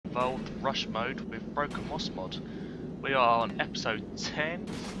evolved rush mode with broken Wasp mod. We are on episode 10.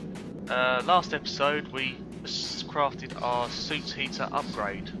 Last episode we crafted our suit heater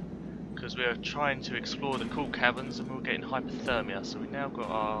upgrade because we were trying to explore the cool caverns and we were getting hypothermia. So we now got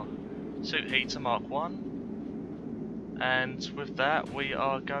our suit heater Mark 1, and with that we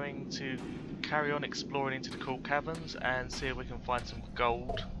are going to carry on exploring into the cool caverns and see if we can find some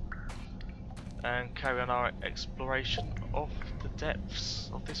gold and carry on our exploration of the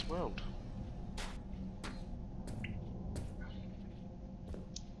depths of this world.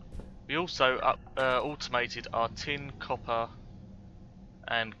 We also automated our tin, copper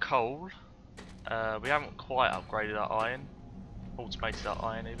and coal. We haven't quite upgraded our iron, automated our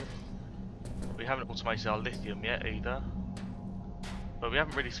iron even. We haven't automated our lithium yet either. But we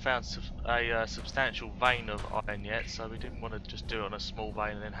haven't really found a substantial vein of iron yet, so we didn't want to just do it on a small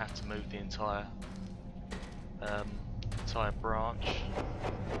vein and then have to move the entire branch.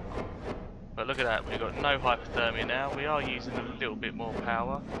 But look at that, we've got no hypothermia now. We are using a little bit more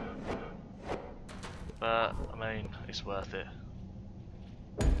power, but I mean, it's worth it.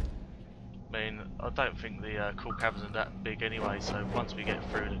 I mean, I don't think the cool caverns are that big anyway, so once we get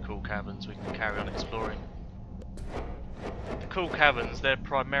through the cool caverns we can carry on exploring. The cool caverns, their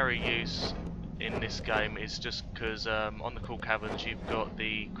primary use in this game is just because on the cool caverns you've got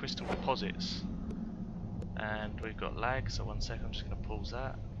the crystal deposits. And we've got lag, so 1 second, I'm just going to pause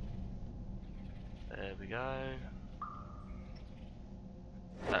that. There we go.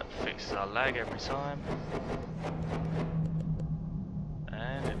 That fixes our lag every time.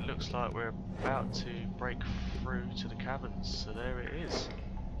 And it looks like we're about to break through to the caverns, so there it is.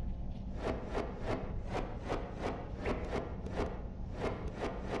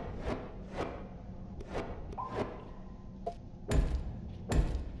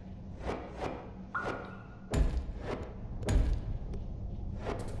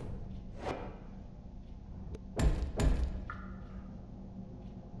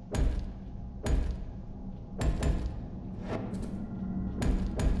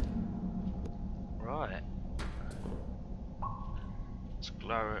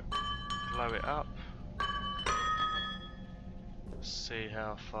 Glow it up. See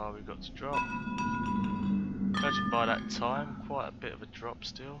how far we've got to drop. Judging by that time, quite a bit of a drop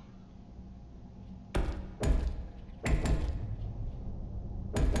still.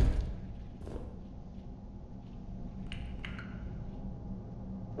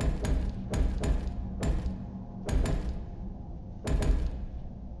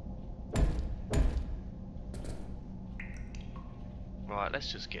 Right,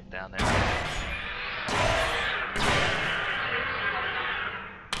 let's just get down there.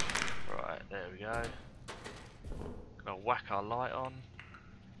 Right, there we go. Gonna whack our light on.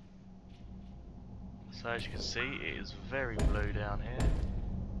 So as you can see, it is very blue down here.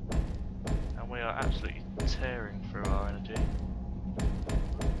 And we are absolutely tearing through our energy.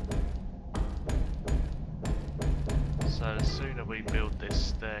 So the sooner we build this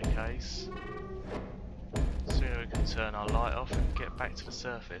staircase, the sooner we can turn our light off and get back to the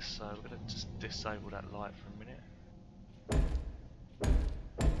surface. So we're going to just disable that light for a minute.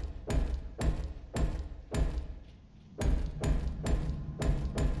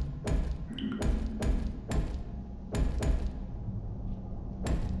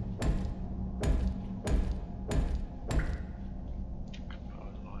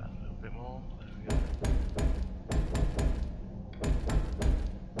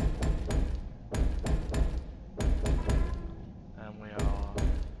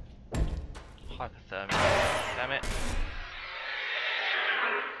 Hypothermia. Damn it.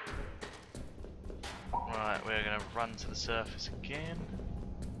 Right, we're going to run to the surface again.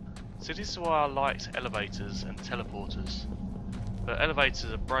 So this is why I liked elevators and teleporters. But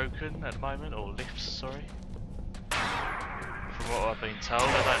elevators are broken at the moment, or lifts, sorry. From what I've been told,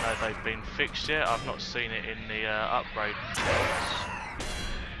 I don't know if they've been fixed yet. I've not seen it in the upgrade.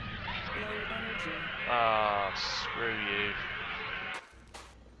 Ah, screw you.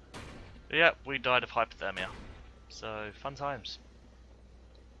 Yep, we died of hypothermia. So, fun times.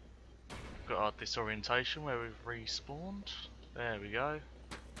 Got our disorientation where we've respawned. There we go.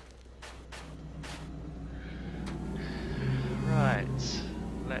 Right,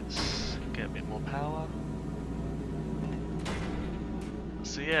 let's get a bit more power.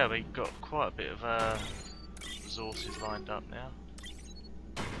 So yeah, we've got quite a bit of resources lined up now.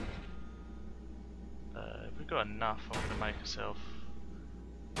 If we've got enough, I'm going to make myself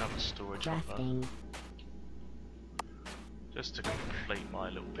another storage hopper, just to complete my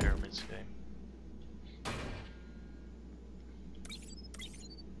little pyramid scheme.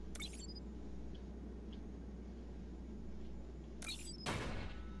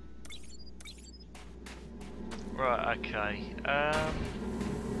 Right, okay.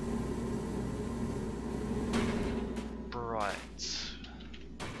 Right.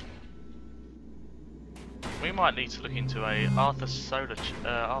 We might need to look into a Arthur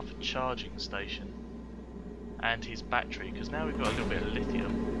charging station and his battery, because now we've got a little bit of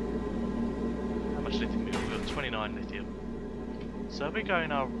lithium. How much lithium we've got? We've got 29 lithium. So if we go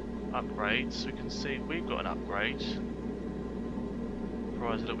in our upgrades, we can see we've got an upgrade.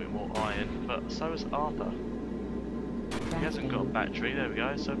 Requires a little bit more iron, but so has Arthur. He hasn't got a battery, there we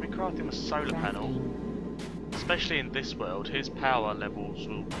go. So if we craft him a solar panel, especially in this world, his power levels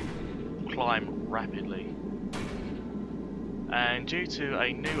will climb rapidly. And due to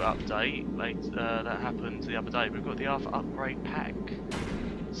a new update that happened the other day, we've got the Arthur upgrade pack.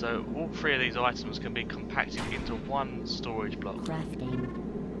 So all three of these items can be compacted into one storage block. Crafting.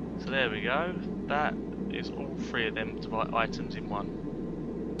 So there we go. That is all three of them items in one.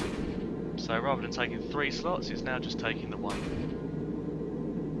 So rather than taking 3 slots, it's now just taking the one.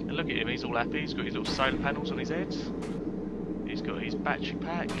 And look at him, he's all happy. He's got his little solar panels on his head. He's got his battery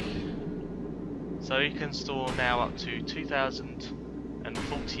pack. So he can store now up to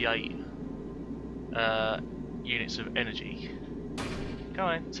 2,048 units of energy. Come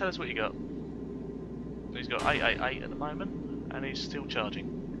on, tell us what you got. He's got 888 at the moment, and he's still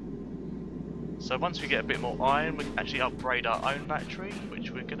charging. So once we get a bit more iron, we can actually upgrade our own battery,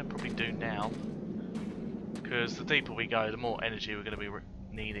 which we're going to probably do now. Because the deeper we go, the more energy we're going to be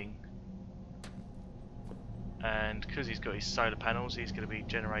needing. And because he's got his solar panels, he's going to be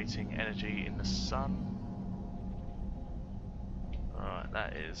generating energy in the sun. Alright,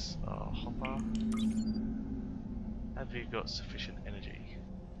 that is our hopper. Have you got sufficient energy?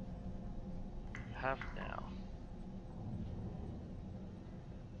 You have now.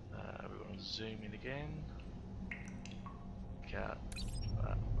 We want to zoom in again. Cat.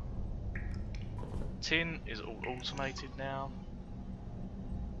 Tin is all automated now.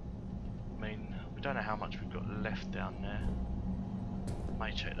 I mean, we don't know how much we've got left down there.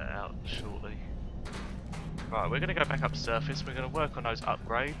 May check that out shortly. Right, we're going to go back up surface. We're going to work on those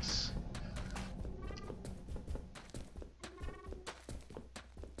upgrades.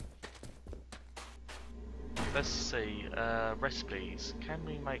 Let's see, recipes. Can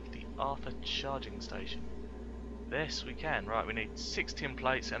we make the Arthur charging station? Yes, we can. Right, we need 6 tin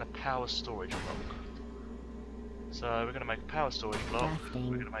plates and a power storage block. So we're going to make a power storage block. We're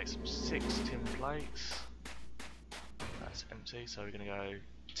going to make some 6 tin plates. That's empty, so we're going to go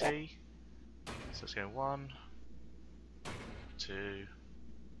T. So let's go 1, 2,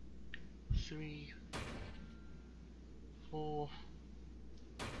 3, 4,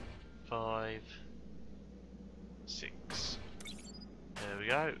 5, 6. There we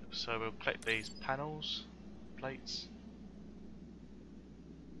go. So we'll collect these plates,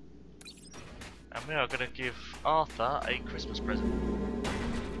 and we are going to give Arthur a Christmas present.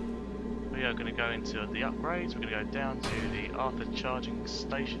 We are going to go into the upgrades. We're going to go down to the Arthur charging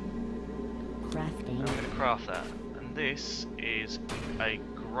station. Crafting. And we're going to craft that. And this is a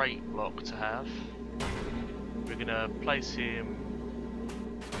great block to have. We're going to place him.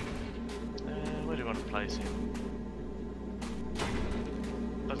 Where do we want to place him?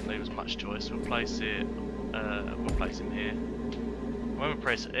 Doesn't leave us much choice. We'll place it. We'll place him here. When we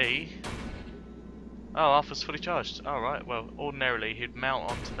press E, oh, Arthur's fully charged. Alright, well, ordinarily he'd mount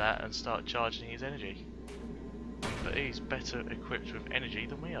onto that and start charging his energy. But he's better equipped with energy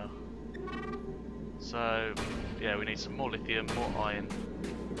than we are. So, yeah, we need some more lithium, more iron.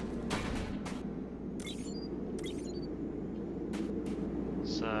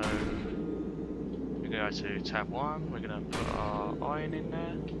 So, we're going to go to tab 1, we're going to put our iron in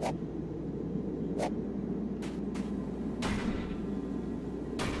there.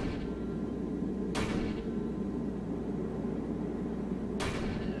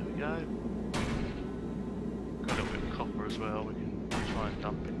 There we go. Got a little bit of copper as well, we can try and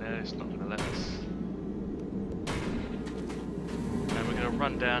dump in there, it's not going to let us. And we're going to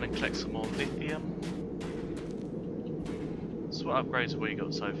run down and collect some more lithium. So what upgrades have we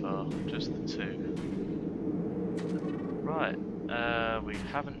got so far? Just the 2. Right, we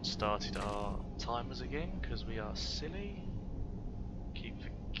haven't started our timers again because we are silly. Keep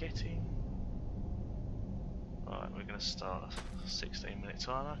forgetting. Right, we're going to start a 16-minute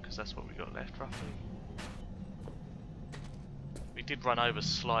timer because that's what we got left roughly. We did run over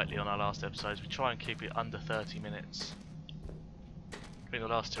slightly on our last episodes. We try and keep it under 30 minutes. I think the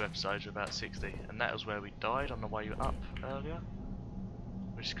last 2 episodes were about 60, and that was where we died on the way up earlier,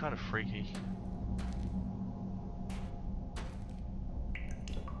 which is kind of freaky.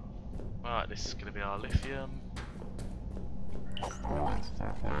 Right, this is going to be our lithium.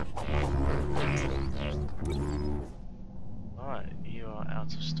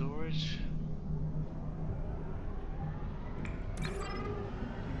 Out of storage. There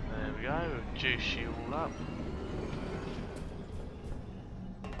we go, juice you all up.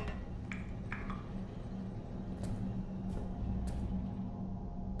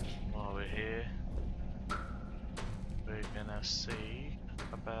 While we're here, we're gonna see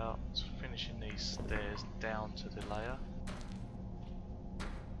about finishing these stairs down to the layer.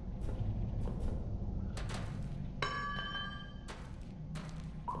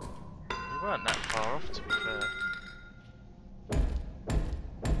 We weren't that far off, to be fair.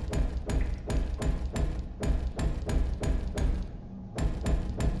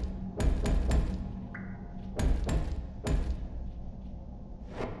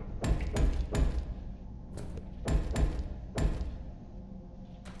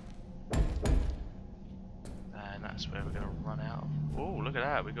 And that's where we're going to run out. Oh, look at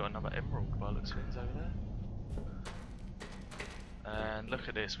that, we've got another emerald by the looks of things over there. And look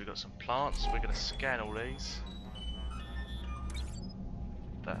at this, we've got some plants. We're going to scan all these.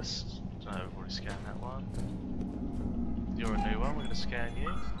 That's, no, we've already scanned that one. You're a new one, we're going to scan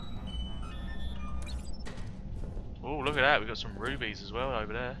you. Oh, look at that, we've got some rubies as well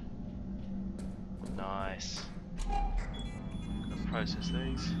over there. Nice. Gonna process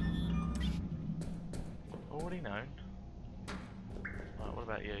these. Already known. Right, what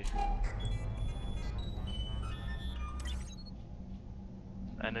about you?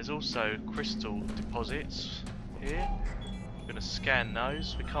 And there's also crystal deposits here. We're going to scan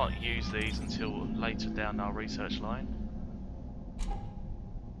those. We can't use these until later down our research line.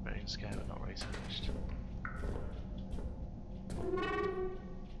 But in scan but not researched.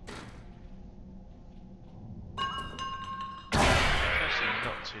 Actually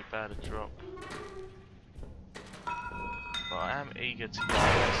not too bad a drop. But I am eager to go.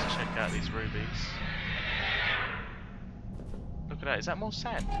 Let's check out these rubies. Look at that, is that more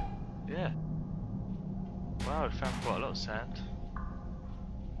sand? Yeah. Wow, we found quite a lot of sand.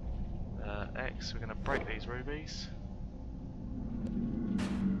 X, we're going to break these rubies.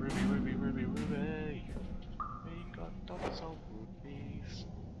 Ruby, ruby, ruby, ruby. We got lots of rubies.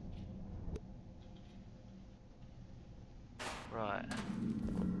 Right.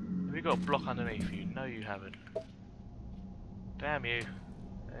 Have you got a block underneath you? No, you haven't. Damn you.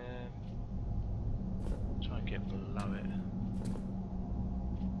 Try and get below it.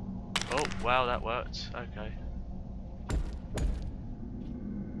 Oh, wow, that worked. Okay.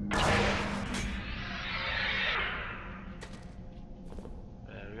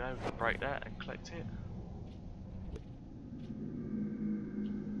 There we go, we can break that and collect it.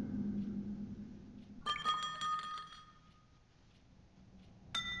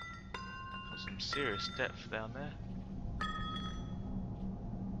 Got some serious depth down there.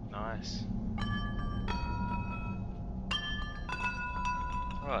 Nice.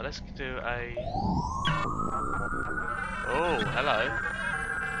 Alright, let's do a... Oh, hello.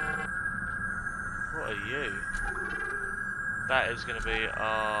 What are you? That is going to be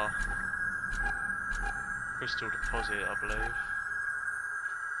our crystal deposit, I believe.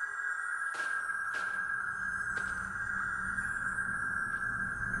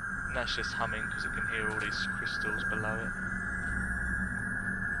 And that's just humming because it can hear all these crystals below it.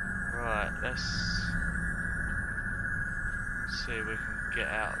 Right, let's see if we can get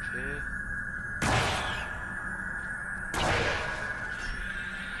out of here.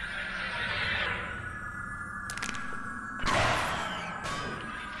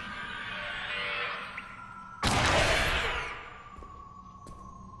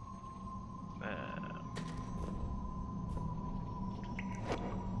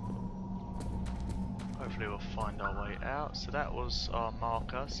 Hopefully we'll find our way out. So that was our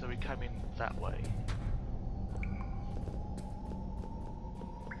marker, so we came in that way.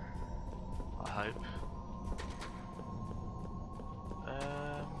 I hope.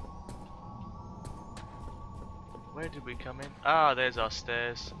 Where did we come in? Ah, there's our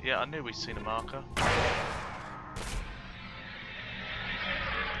stairs. Yeah, I knew we'd seen a marker.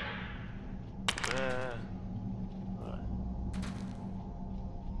 There.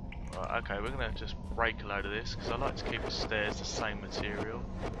 Right, okay, we're gonna just break a load of this because I like to keep the stairs the same material.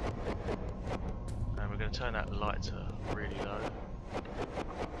 And we're gonna turn that light to really low.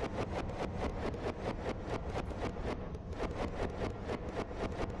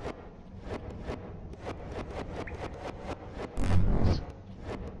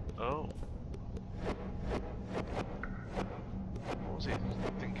 Oh. What was he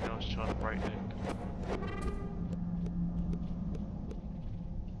thinking I was trying to break in?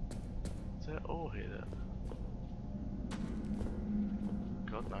 Is there ore here then?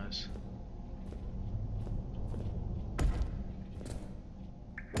 God knows.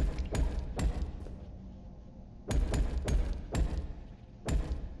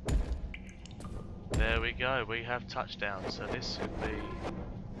 go, we have touchdown, so this should be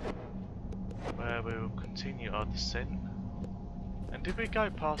where we will continue our descent. And did we go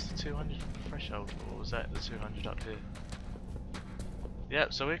past the 200 threshold, or was that the 200 up here?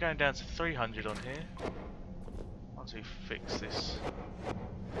 Yep, so we're going down to 300 on here. Once we fix this. There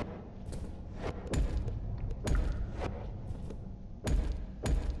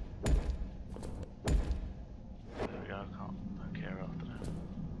we go, don't care after that.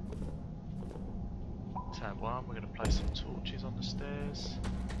 Tab 1, we're going to place some torches on the stairs.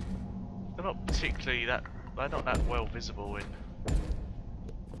 They're not particularly that, they're not that well visible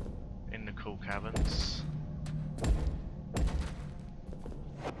in the cool caverns.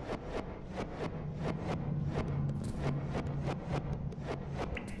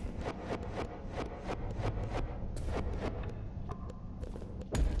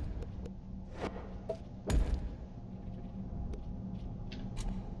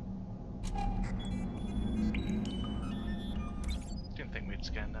 Didn't think we'd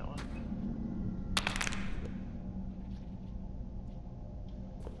scan that one.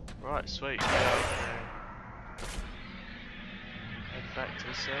 Right, sweet. Head back to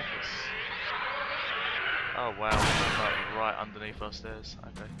the surface. Oh wow, we're like right underneath our stairs.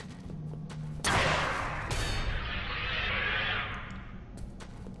 Okay.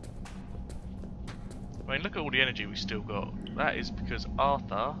 I mean, look at all the energy we still got. That is because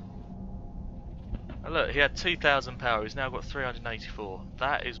Arthur. Oh, look, he had 2,000 power. He's now got 384.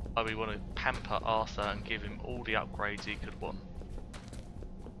 That is why we want to pamper Arthur and give him all the upgrades he could want.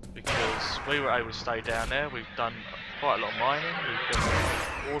 Because we were able to stay down there. We've done quite a lot of mining. We've done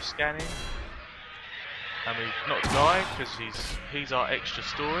ore scanning, and we've not died because he's our extra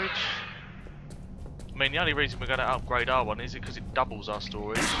storage. I mean, the only reason we're going to upgrade our one is because it doubles our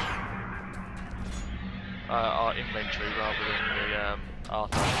storage, our inventory rather than the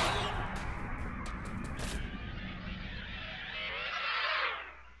Arthur.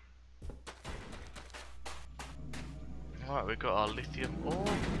 Alright, we've got our lithium ore.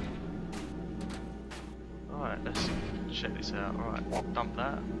 Alright, let's check this out. Alright, dump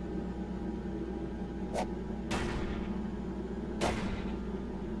that.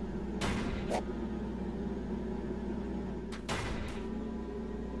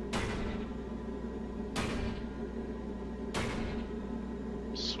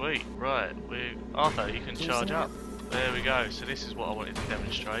 Sweet, right. Arthur, you can charge up. There we go. So this is what I wanted to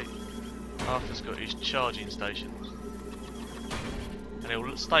demonstrate. Arthur's got his charging station. And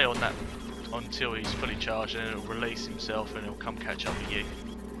he'll stay on that until he's fully charged, and then he'll release himself and he'll come catch up with you.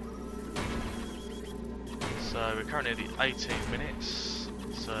 So we're currently at the 18 minutes,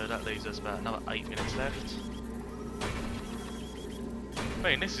 so that leaves us about another 8 minutes left. I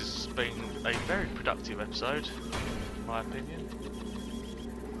mean, this has been a very productive episode, in my opinion.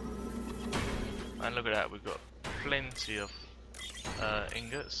 And look at that, we've got plenty of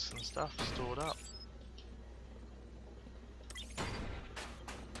ingots and stuff stored up.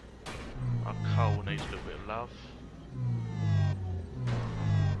 Our coal needs a little bit of love.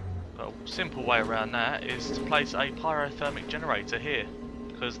 But a simple way around that is to place a pyrothermic generator here,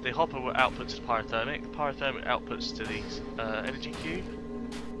 because the hopper will output to the pyrothermic outputs to the energy cube,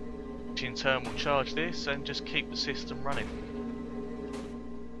 which in turn will charge this and just keep the system running.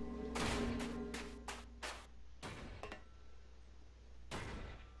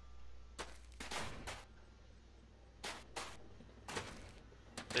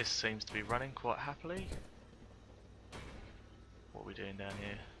 This seems to be running quite happily. What are we doing down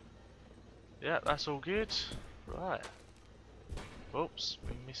here? Yeah, that's all good. Right. Oops,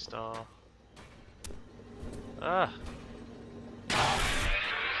 we missed our... Ah!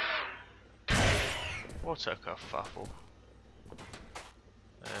 What a kerfuffle.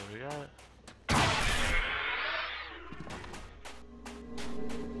 There we go.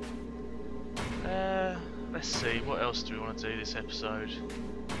 Let's see, what else do we want to do this episode?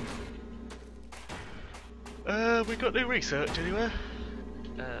 We got new research anywhere?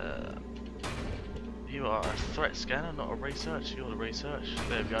 You are a threat scanner, not a research. You're the research.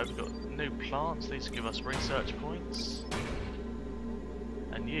 There we go. We've got new plants. These give us research points.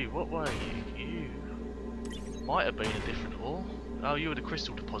 And you, what were you? You might have been a different ore. Oh, you were the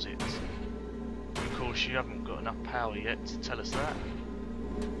crystal deposits. Of course, you haven't got enough power yet to tell us that.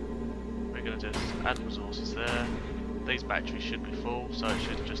 We're going to just add resources there. These batteries should be full, so it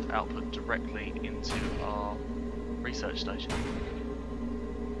should just output directly into our research station.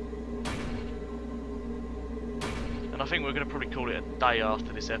 And I think we're going to probably call it a day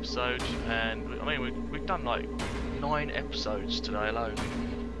after this episode. And I mean, we've done like 9 episodes today alone.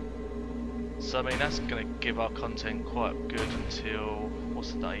 So I mean, that's going to give our content quite good until,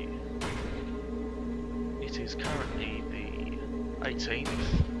 what's the date? It is currently the 18th,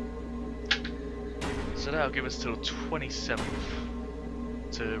 so that'll give us till 27th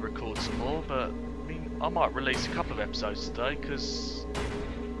to record some more, but I mean, I might release a couple of episodes today because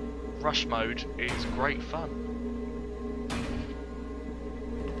rush mode is great fun.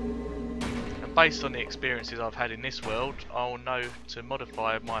 And based on the experiences I've had in this world, I'll know to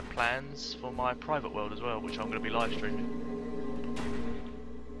modify my plans for my private world as well, which I'm going to be live streaming.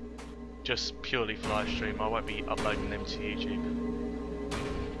 Just purely for live stream, I won't be uploading them to YouTube.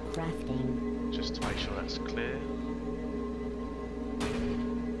 Crafting. Just to make sure that's clear.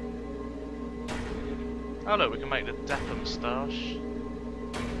 Oh look, we can make the Dapper moustache.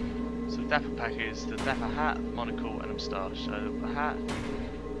 So the Dapper pack is the Dapper hat, monocle and a moustache. So the hat,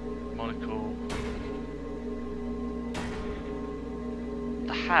 monocle.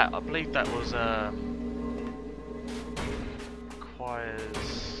 The hat, I believe that was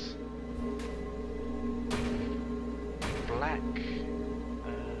requires black.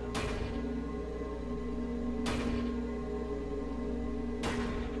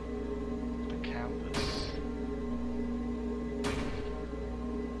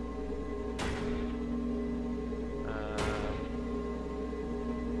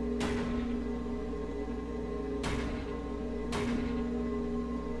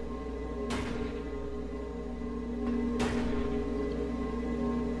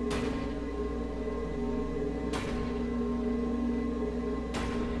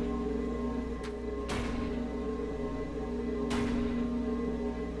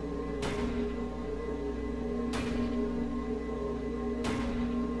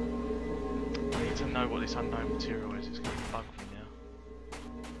 Know what this unknown material is, it's going to bug me now.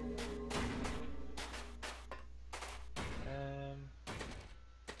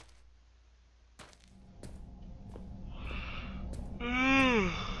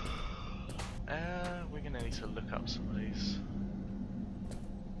 We're going to need to look up some of these.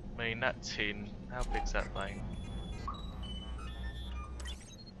 I mean, that tin, how big's that vein?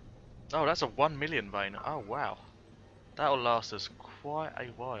 Oh, that's a 1 million vein. Oh wow, that'll last us quite a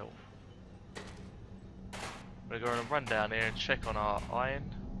while. We're going to run down here and check on our iron.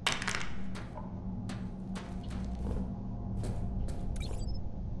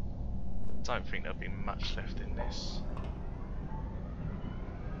 Don't think there'll be much left in this.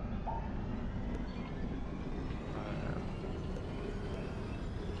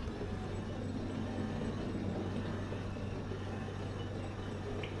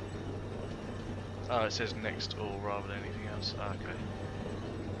 Oh, it says next all rather than anything else. Oh, okay.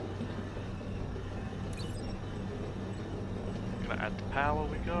 Add the power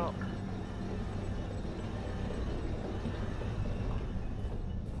we got.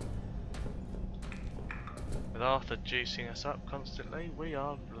 With Arthur juicing us up constantly, we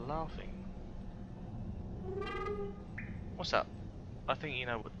are laughing. What's up? I think you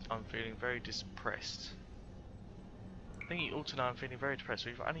know what I'm feeling very depressed. I think you ought to know I'm feeling very depressed.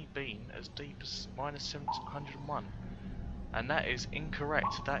 We've only been as deep as minus 701. And that is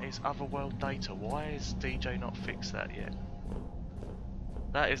incorrect. That is otherworld data. Why has DJ not fixed that yet?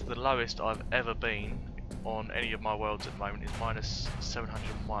 That is the lowest I've ever been on any of my worlds at the moment, is minus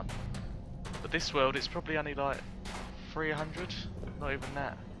 701. But this world it's probably only like 300, not even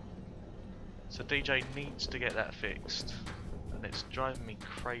that. So DJ needs to get that fixed, and it's driving me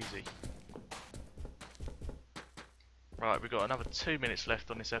crazy. Right, we've got another 2 minutes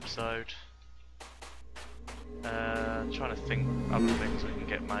left on this episode. Trying to think other things we can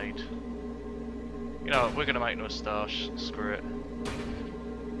get made. You know what, we're going to make no moustache, screw it.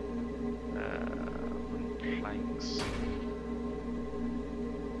 Planks.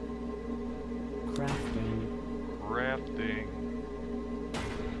 Crafting.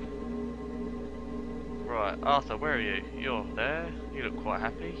 Right, Arthur, where are you? You're there. You look quite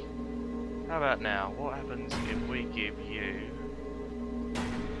happy. How about now? What happens if we give you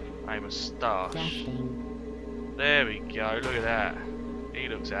a moustache? Crafting. There we go. Look at that. He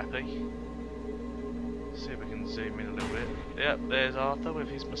looks happy. See if we can zoom in a little bit. Yep, there's Arthur with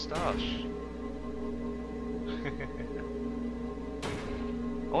his moustache.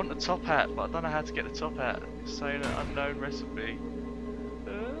 I want the top hat, but I don't know how to get the top hat. It's saying an unknown recipe.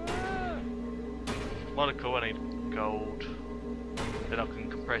 Monocle, I need gold. Then I can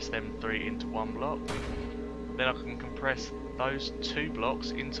compress them 3 into 1 block. Then I can compress those 2 blocks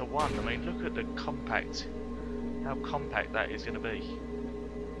into 1. I mean, look at the compact, how compact that is going to be.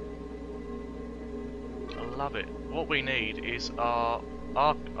 I love it. What we need is our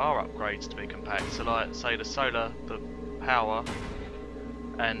upgrades to be compact. So like, say the solar, the power,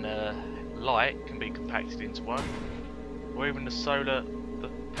 and light can be compacted into 1, or even the solar, the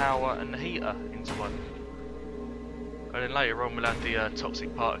power, and the heater into 1. And then later on we'll have the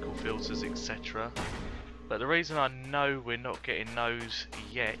toxic particle filters, etc. But the reason I know we're not getting those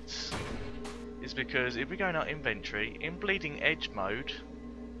yet is because if we go in our inventory, in bleeding edge mode,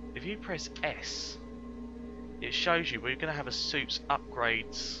 if you press S, it shows you we're going to have a suit's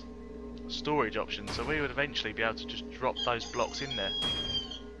upgrades storage option, so we would eventually be able to just drop those blocks in there.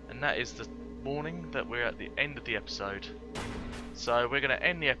 And that is the warning that we're at the end of the episode. So we're going to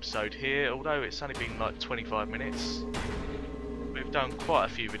end the episode here, although it's only been like 25 minutes. We've done quite a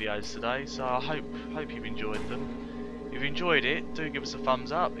few videos today, so I hope you've enjoyed them. If you enjoyed it, do give us a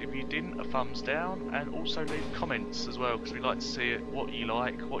thumbs up. If you didn't, a thumbs down, and also leave comments as well, because we'd like to see what you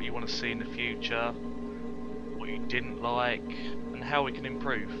like, what you want to see in the future, what you didn't like, and how we can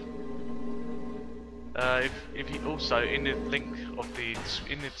improve. If you also, in the link of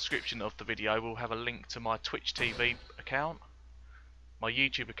in the description of the video, we'll have a link to my Twitch TV account, my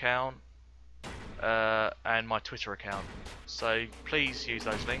YouTube account, and my Twitter account. So please use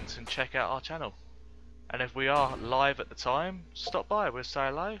those links and check out our channel. And if we are live at the time, stop by. We'll say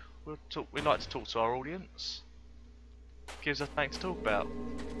hello. We'd like to talk to our audience. Gives us things to talk about.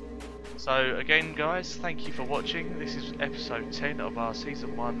 So again, guys, thank you for watching. This is episode 10 of our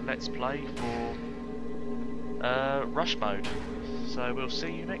season 1 Let's Play for Rush Mode. So we'll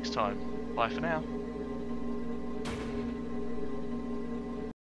see you next time. Bye for now.